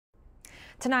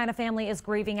Tonight, a family is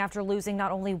grieving after losing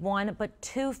not only one, but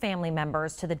two family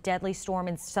members to the deadly storm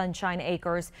in Sunshine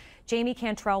Acres. Jamie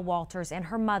Cantrell Walters and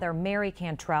her mother, Mary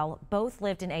Cantrell, both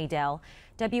lived in Adel.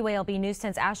 WALB News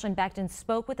 10's Ashlyn Beckton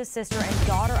spoke with the sister and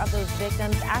daughter of those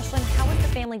victims. Ashlyn, how is the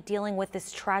family dealing with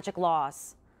this tragic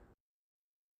loss?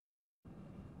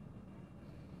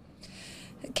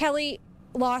 Kelly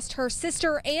lost her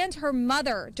sister and her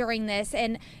mother during this,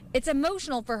 and it's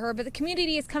emotional for her, but the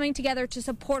community is coming together to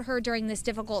support her during this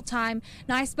difficult time.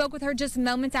 Now, I spoke with her just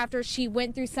moments after she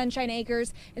went through Sunshine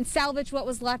Acres and salvaged what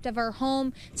was left of her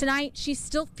home. Tonight, she's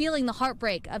still feeling the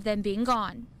heartbreak of them being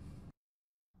gone.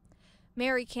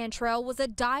 Mary Cantrell was a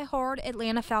die-hard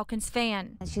Atlanta Falcons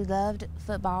fan. She loved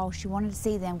football. She wanted to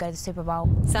see them go to the Super Bowl.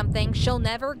 Something she'll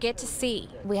never get to see.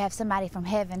 We have somebody from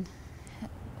heaven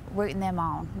rooting them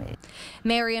on.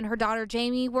 Mary and her daughter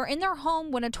Jamie were in their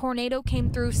home when a tornado came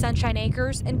through Sunshine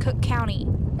Acres in Cook County.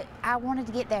 I wanted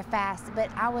to get there fast, but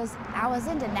I was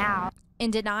in denial. In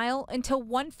denial until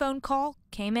one phone call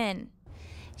came in.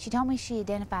 She told me she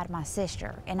identified my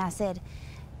sister, and I said,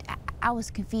 I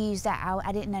was confused. I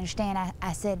didn't understand.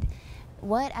 I said,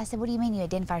 what? I said, what do you mean you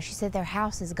identified her? She said their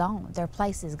house is gone. Their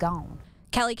place is gone.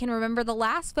 Kelly can remember the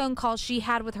last phone call she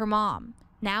had with her mom.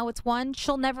 Now it's one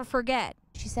she'll never forget.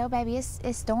 She said, oh, baby, it's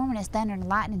storming, it's thunder and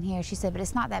lightning here. She said, but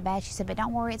it's not that bad. She said, but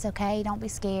don't worry, it's okay. Don't be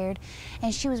scared.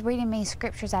 And she was reading me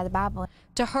scriptures out of the Bible.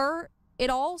 To her, it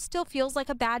all still feels like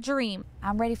a bad dream.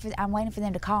 I'm waiting for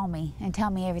them to call me and tell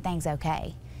me everything's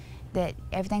okay, that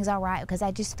everything's all right, because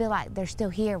I just feel like they're still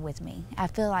here with me. I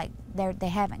feel like they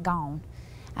haven't gone.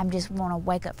 I just want to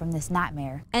wake up from this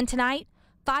nightmare. And tonight,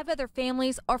 5 other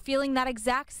families are feeling that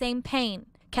exact same pain.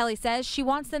 Kelly says she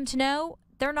wants them to know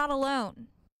they're not alone.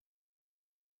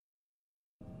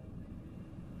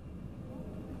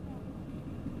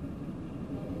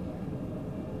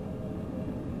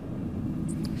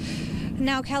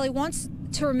 Now, Kelly wants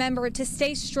to remember to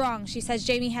stay strong. She says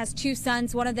Jamie has 2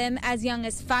 sons, one of them as young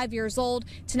as 5 years old.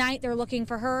 Tonight, they're looking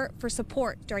for her for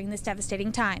support during this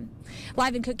devastating time.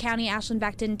 Live in Cook County, Ashlyn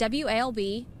Beckton,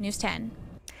 WALB News 10.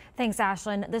 Thanks,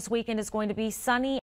 Ashlyn. This weekend is going to be sunny.